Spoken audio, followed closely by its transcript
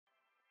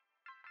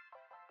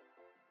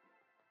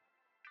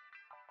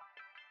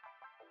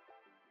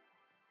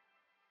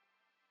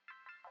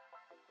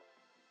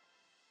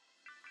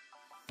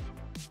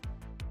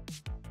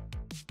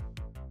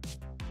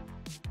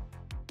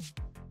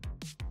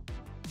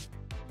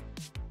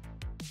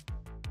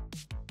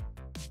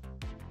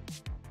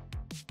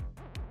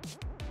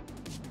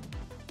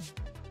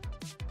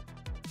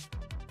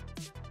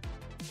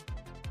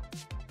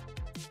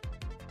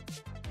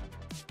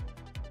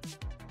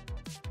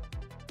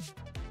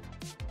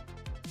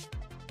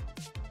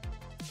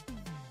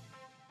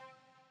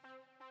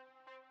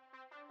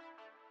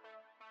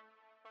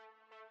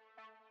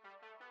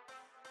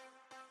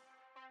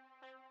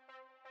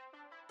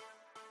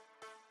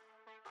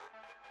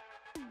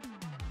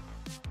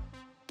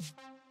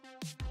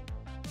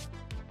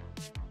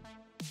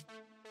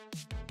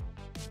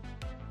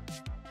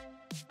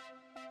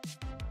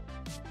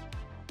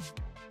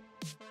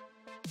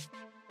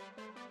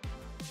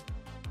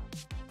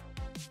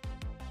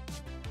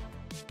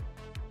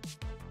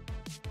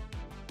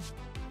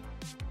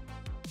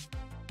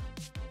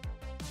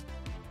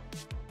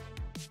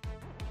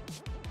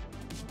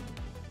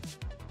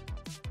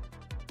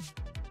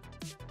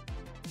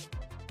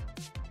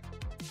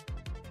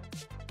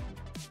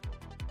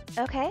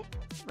Okay,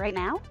 right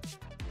now?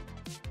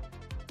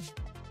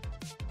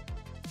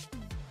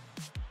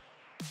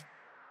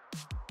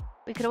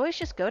 We could always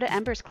just go to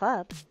Ember's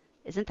club.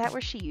 Isn't that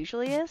where she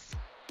usually is?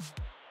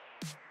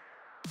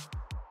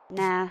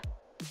 Nah,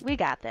 we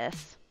got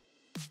this.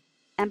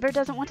 Ember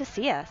doesn't want to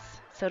see us,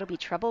 so it'll be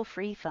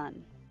trouble-free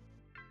fun.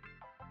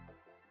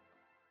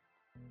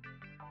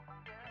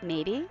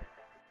 Maybe?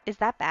 Is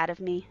that bad of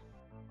me?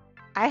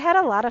 I had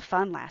a lot of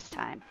fun last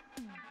time.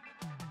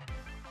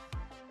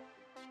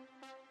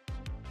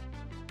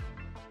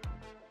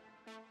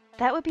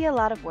 That would be a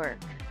lot of work,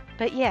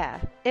 but yeah,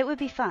 it would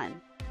be fun.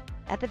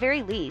 At the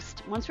very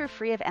least, once we're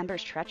free of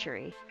Ember's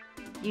treachery,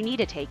 you need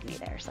to take me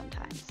there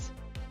sometimes.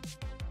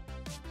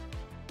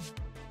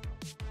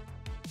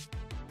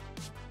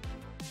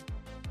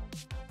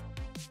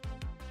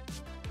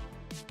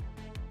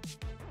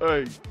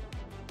 Hey,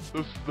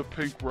 this is the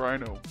Pink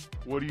Rhino.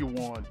 What do you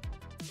want?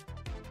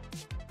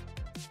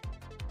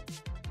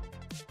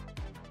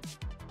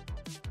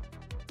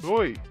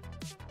 Oi,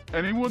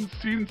 anyone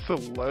seen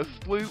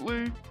Celeste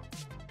lately?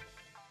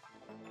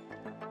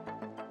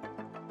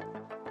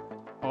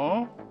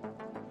 Huh?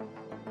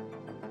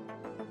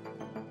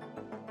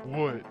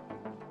 What?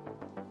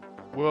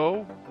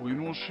 Well,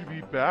 when will she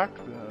be back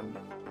then?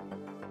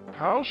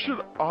 How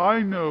should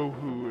I know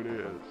who it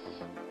is?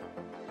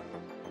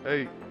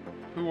 Hey,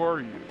 who are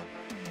you?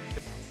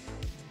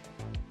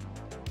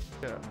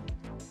 Yeah.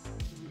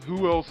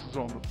 Who else is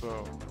on the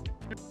phone?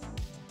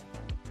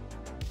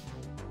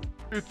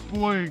 It's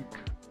Link.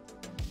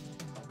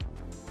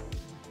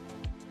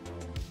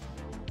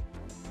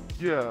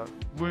 Yeah,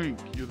 Link,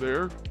 you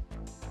there?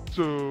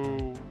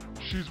 So,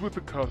 she's with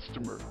a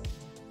customer.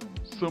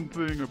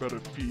 Something about a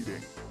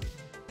feeding.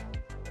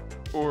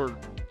 Or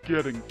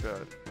getting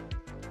fed.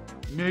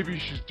 Maybe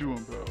she's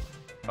doing both.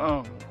 I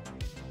don't know.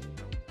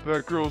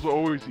 That girl's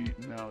always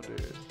eating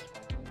nowadays.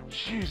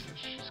 Jesus,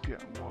 she's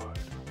getting wide.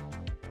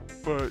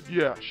 But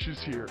yeah, she's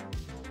here.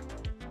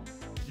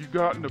 You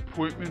got an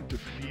appointment to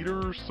feed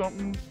her or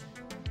something?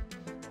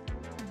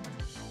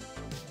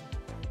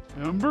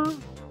 Ember?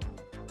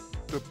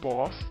 The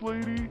boss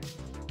lady?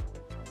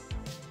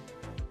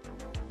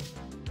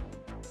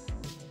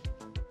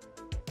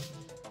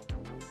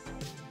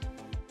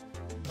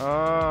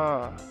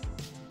 Ah,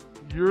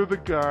 you're the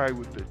guy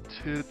with the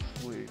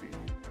tits lady.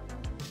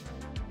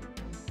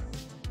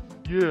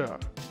 Yeah,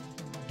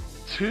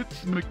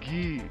 Tits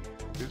McGee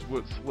is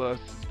what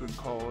Celeste has been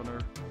calling her.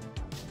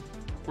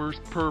 Wears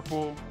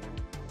purple,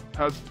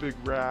 has a big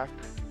rack,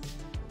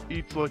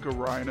 eats like a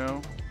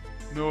rhino.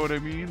 Know what I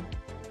mean?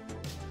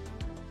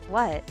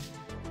 What?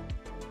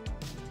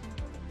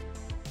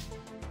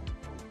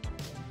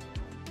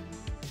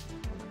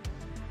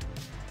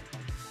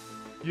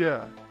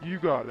 Yeah, you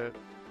got it.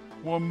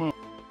 One moment.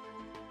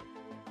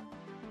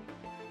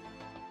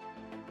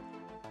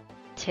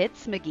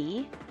 Tits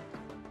McGee?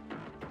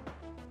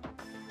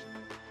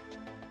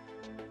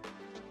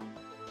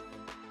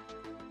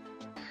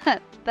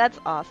 That's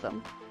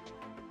awesome.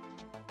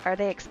 Are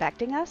they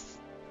expecting us?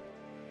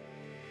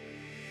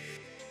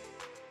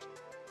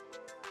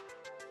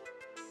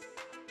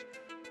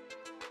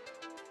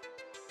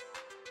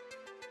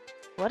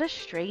 What a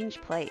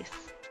strange place.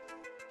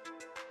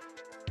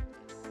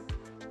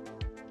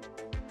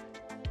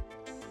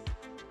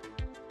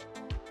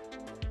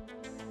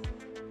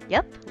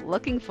 Yep,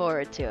 looking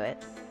forward to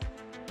it.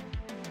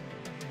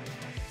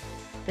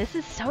 This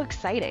is so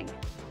exciting.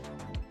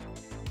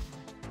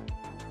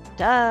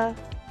 Duh,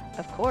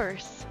 of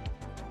course.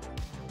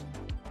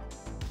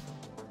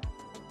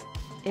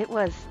 It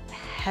was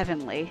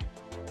heavenly.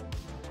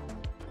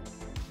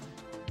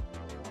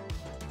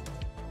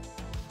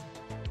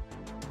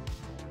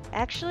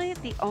 Actually,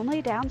 the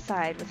only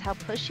downside was how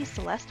pushy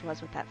Celeste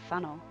was with that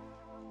funnel.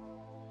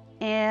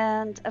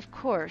 And, of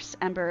course,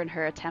 Ember and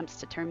her attempts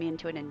to turn me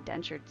into an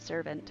indentured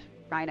servant.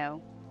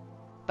 Rhino.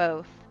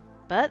 Both.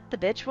 But the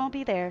bitch won't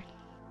be there.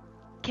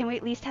 Can we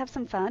at least have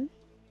some fun?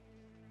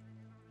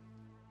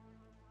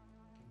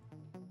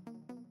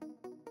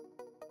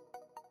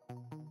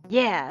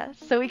 Yeah,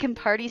 so we can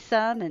party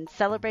some and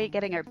celebrate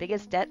getting our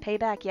biggest debt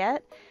payback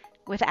yet,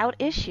 without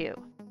issue.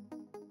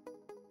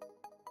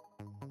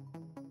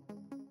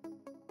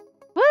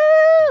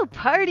 Woo!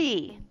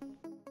 Party!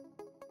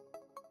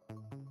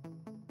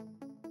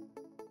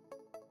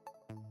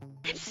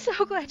 I'm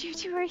so glad you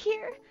two are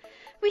here.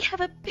 We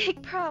have a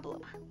big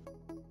problem.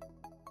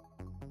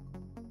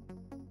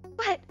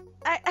 What?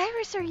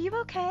 Iris, are you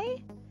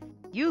okay?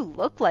 You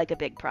look like a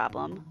big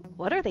problem.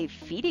 What are they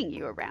feeding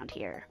you around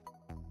here?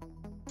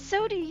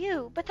 So do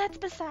you, but that's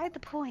beside the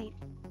point.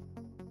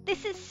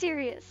 This is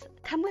serious.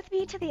 Come with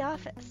me to the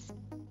office.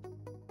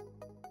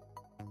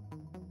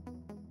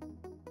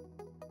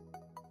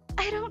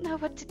 I don't know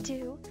what to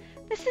do.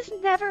 This has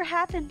never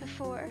happened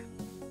before.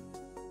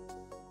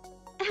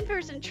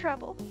 Ember's in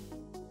trouble.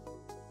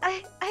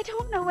 I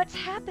don't know what's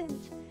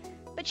happened,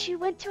 but she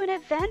went to an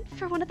event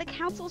for one of the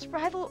council's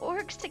rival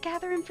orgs to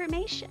gather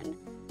information.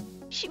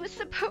 She was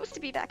supposed to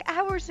be back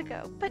hours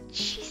ago, but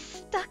she's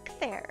stuck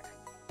there.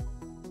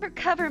 Her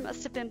cover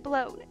must have been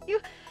blown.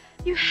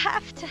 You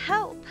have to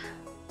help.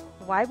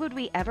 Why would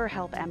we ever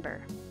help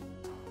Ember?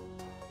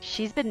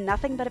 She's been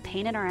nothing but a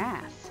pain in our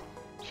ass.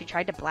 She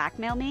tried to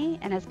blackmail me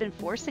and has been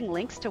forcing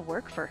Lynx to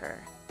work for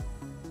her.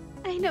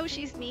 I know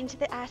she's mean to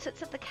the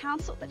assets of the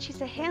council that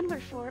she's a handler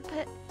for,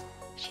 but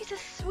she's a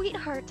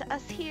sweetheart to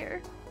us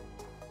here.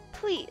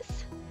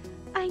 Please,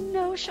 I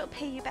know she'll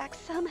pay you back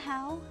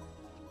somehow.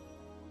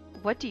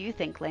 What do you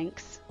think,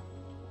 Lynx?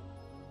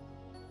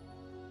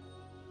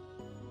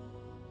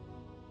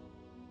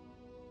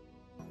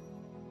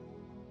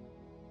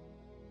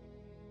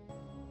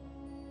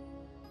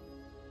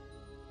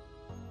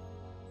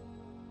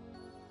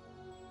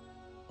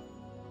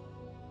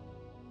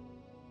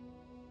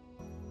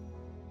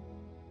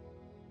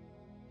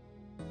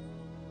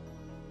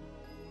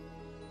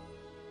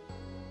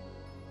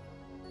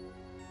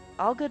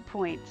 All good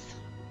points.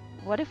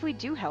 What if we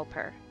do help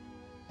her?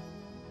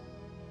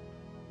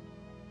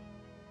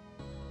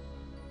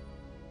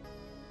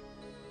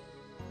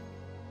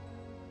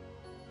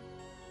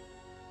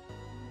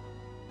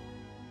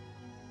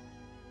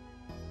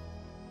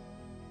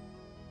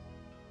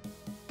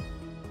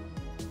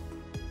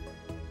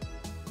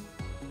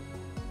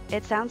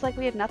 It sounds like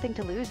we have nothing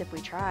to lose if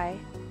we try.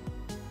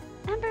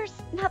 Ember's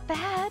not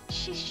bad.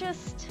 She's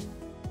just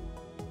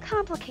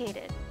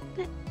complicated.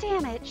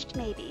 Damaged,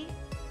 maybe.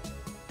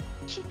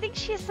 She thinks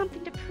she has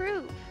something to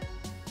prove,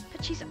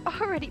 but she's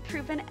already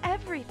proven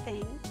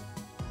everything.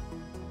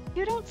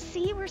 You don't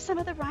see where some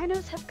of the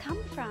rhinos have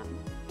come from.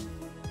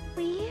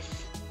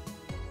 Please?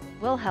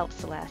 We'll help,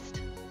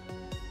 Celeste.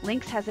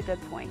 Lynx has a good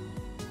point.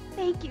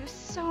 Thank you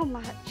so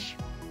much.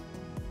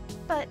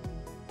 But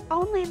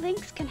only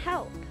Lynx can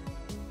help.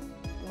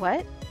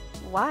 What?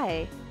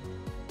 Why?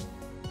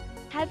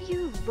 Have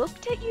you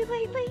looked at you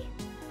lately?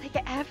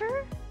 Like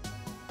ever?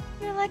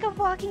 You're like a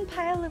walking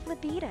pile of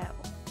libido.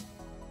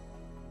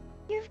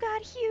 You've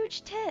got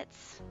huge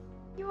tits.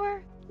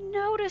 You're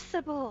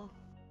noticeable.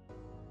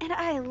 And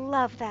I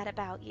love that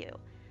about you.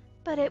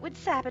 But it would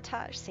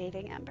sabotage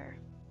saving Ember.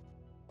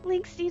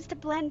 Lynx needs to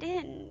blend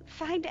in,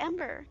 find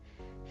Ember,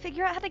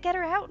 figure out how to get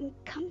her out and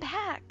come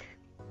back.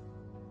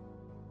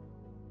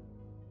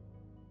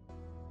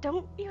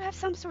 Don't you have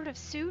some sort of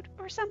suit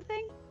or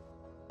something?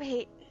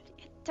 Wait,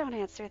 don't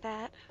answer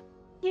that.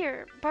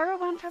 Here, borrow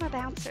one from a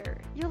bouncer.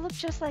 You'll look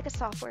just like a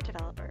software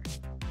developer.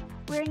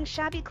 Wearing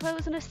shabby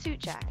clothes and a suit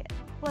jacket.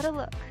 What a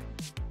look.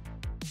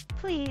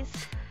 Please,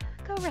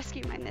 go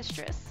rescue my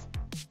mistress.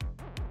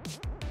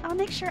 I'll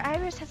make sure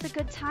Iris has a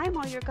good time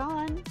while you're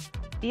gone.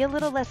 Be a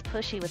little less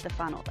pushy with the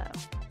funnel,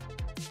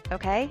 though.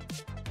 Okay?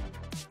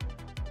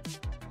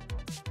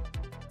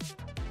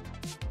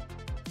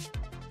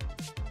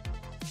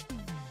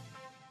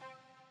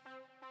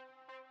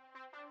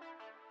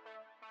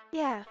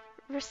 Yeah,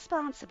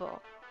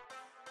 responsible.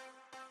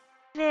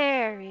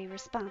 Very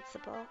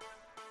responsible.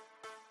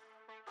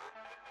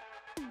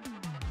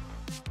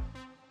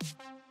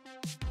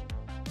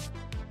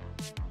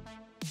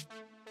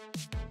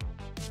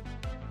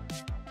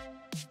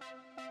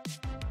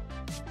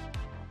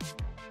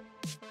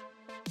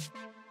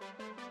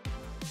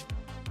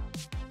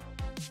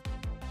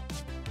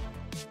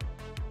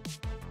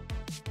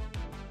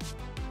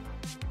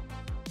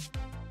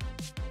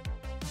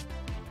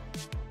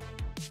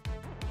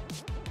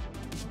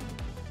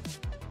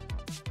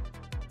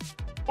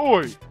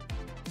 Oi!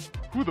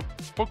 Who the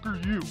fuck are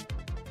you?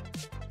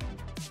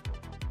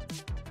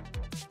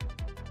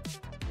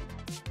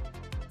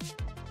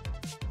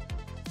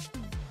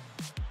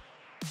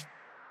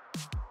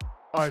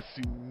 I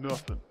see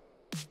nothing.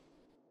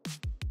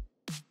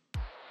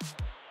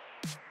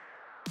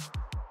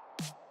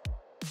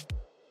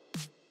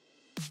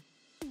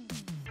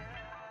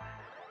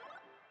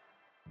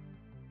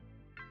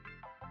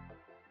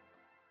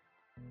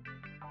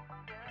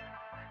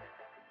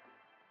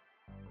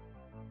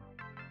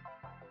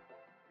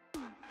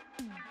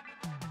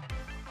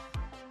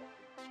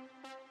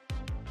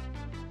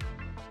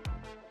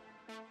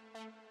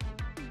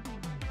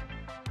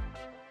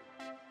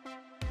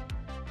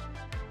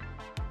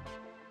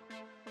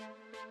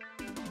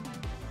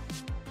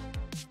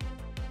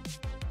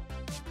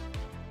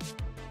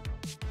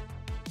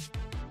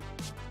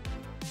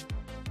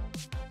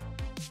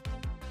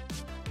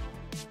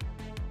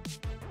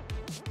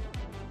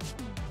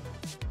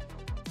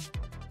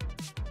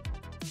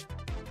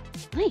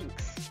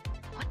 Lynx,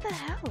 what the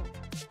hell?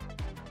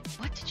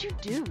 What did you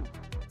do?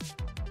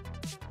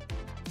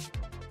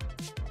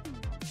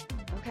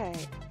 Okay,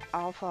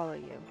 I'll follow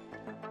you.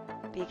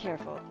 Be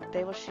careful,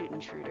 they will shoot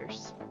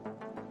intruders.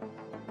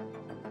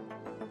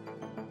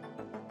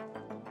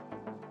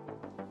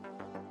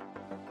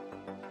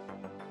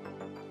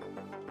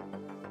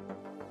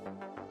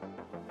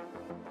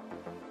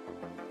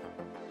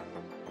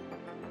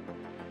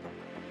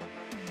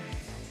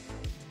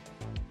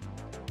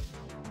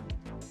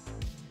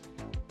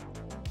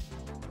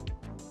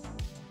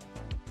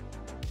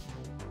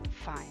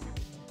 Fine.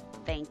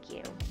 Thank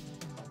you.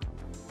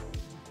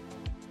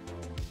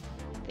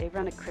 They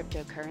run a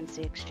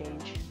cryptocurrency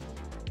exchange.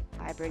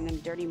 I bring them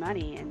dirty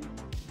money, and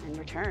in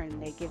return,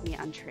 they give me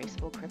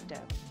untraceable crypto.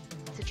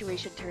 It's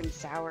situation turned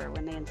sour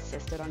when they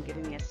insisted on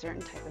giving me a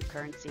certain type of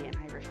currency and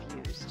I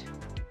refused.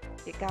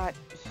 It got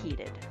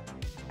heated.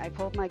 I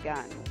pulled my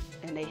gun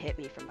and they hit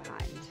me from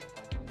behind.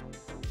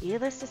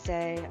 Needless to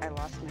say, I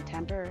lost my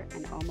temper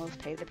and almost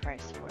paid the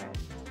price for it.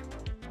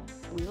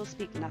 We will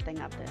speak nothing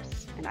of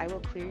this, and I will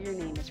clear your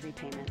name as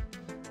repayment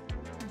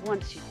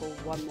once you pull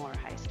one more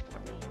heist for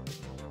me.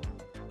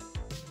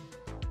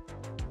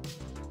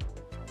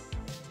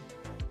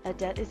 A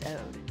debt is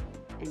owed,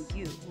 and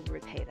you will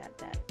repay that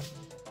debt.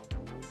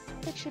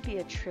 It should be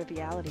a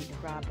triviality to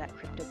rob that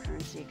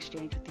cryptocurrency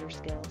exchange with your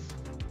skills.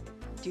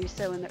 Do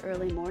so in the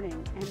early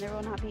morning, and there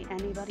will not be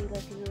anybody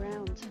looking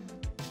around.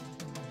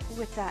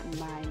 With that in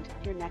mind,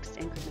 your next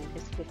increment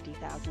is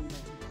 50,000 limbs.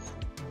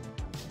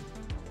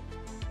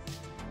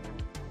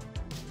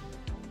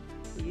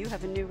 You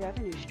have a new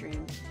revenue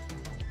stream.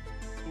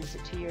 Use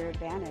it to your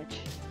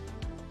advantage.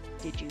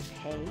 Did you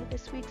pay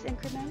this week's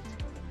increment?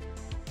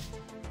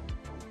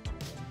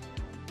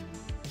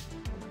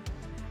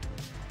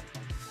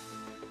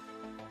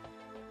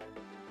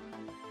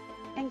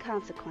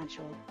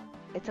 Inconsequential.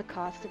 It's a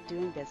cost of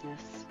doing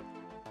business.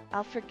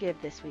 I'll forgive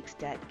this week's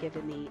debt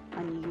given the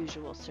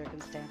unusual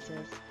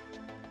circumstances,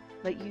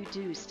 but you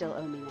do still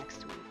owe me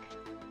next week.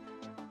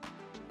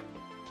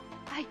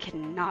 I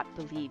cannot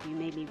believe you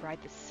made me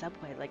ride the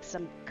subway like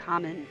some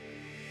common...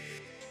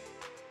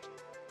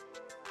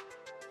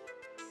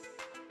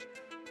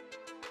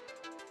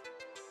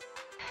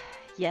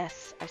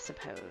 Yes, I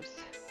suppose.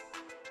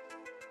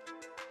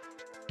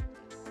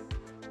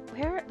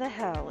 Where the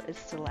hell is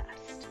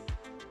Celeste?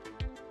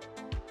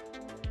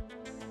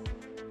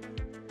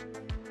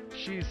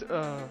 She's,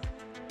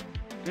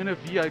 in a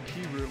VIP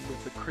room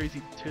with the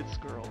crazy tits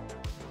girl.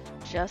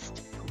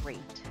 Just great.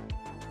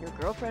 Your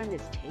girlfriend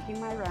is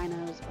taking my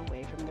rhinos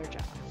away from their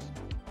jobs.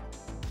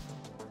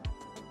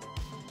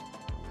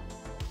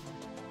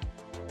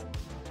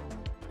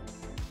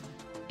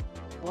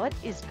 What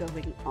is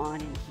going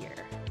on in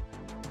here?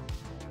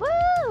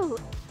 Woo!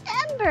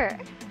 Ember!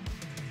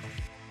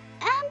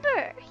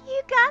 Ember,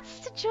 you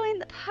gots to join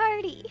the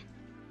party.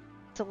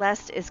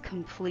 Celeste is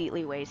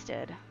completely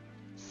wasted.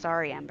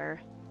 Sorry,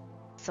 Ember.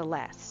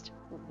 Celeste,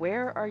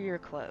 where are your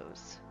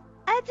clothes?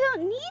 I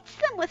don't need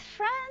them with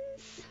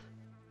friends.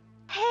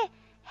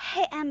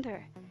 Hey,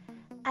 Ember.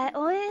 I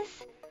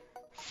always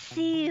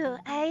see you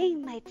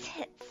eyeing my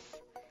tits.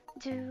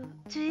 Do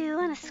you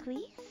want to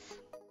squeeze?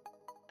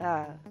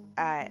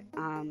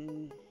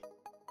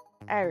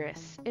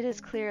 Iris, it is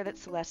clear that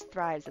Celeste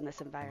thrives in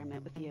this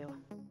environment with you.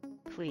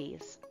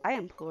 Please, I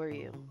implore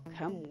you,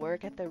 come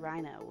work at the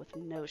Rhino with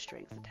no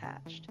strings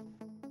attached.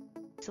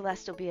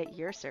 Celeste will be at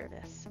your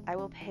service. I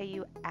will pay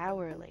you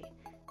hourly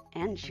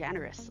and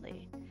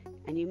generously,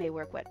 and you may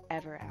work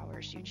whatever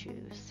hours you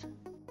choose.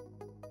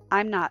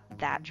 I'm not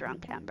that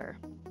drunk, Ember.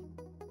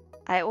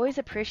 I always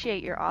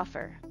appreciate your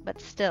offer, but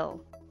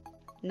still,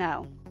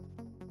 no.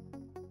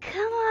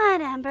 Come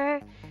on,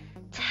 Ember.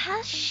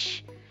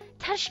 Touch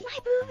my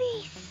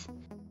boobies.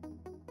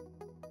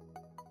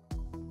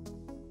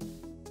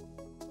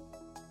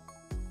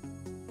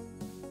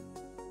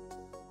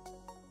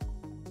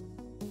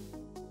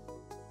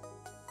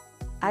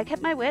 I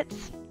kept my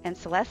wits, and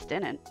Celeste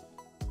didn't.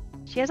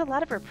 She has a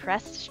lot of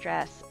repressed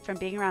stress from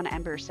being around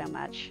Ember so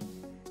much.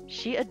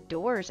 She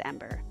adores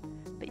Ember,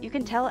 but you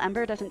can tell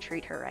Ember doesn't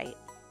treat her right.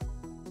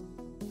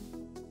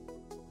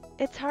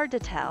 It's hard to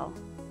tell.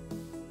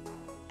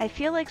 I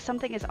feel like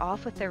something is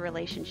off with their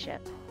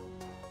relationship,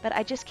 but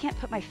I just can't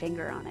put my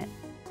finger on it.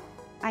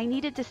 I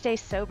needed to stay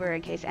sober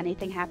in case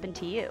anything happened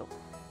to you,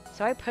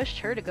 so I pushed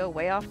her to go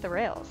way off the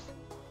rails.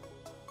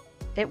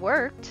 It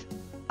worked.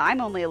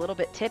 I'm only a little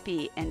bit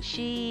tippy, and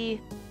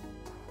she...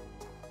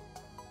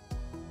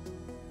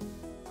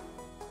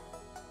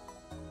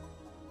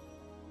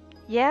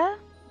 Yeah,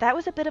 that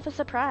was a bit of a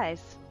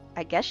surprise.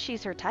 I guess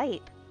she's her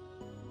type.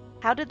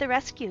 How did the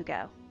rescue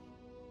go?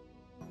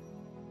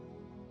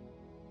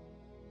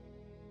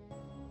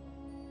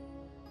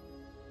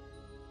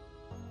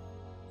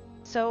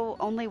 So,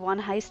 only one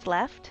heist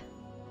left?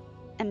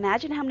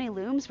 Imagine how many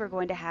looms we're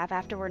going to have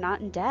after we're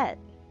not in debt.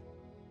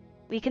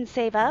 We can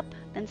save up,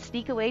 then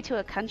sneak away to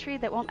a country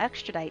that won't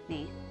extradite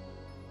me.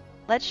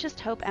 Let's just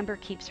hope Ember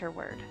keeps her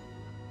word.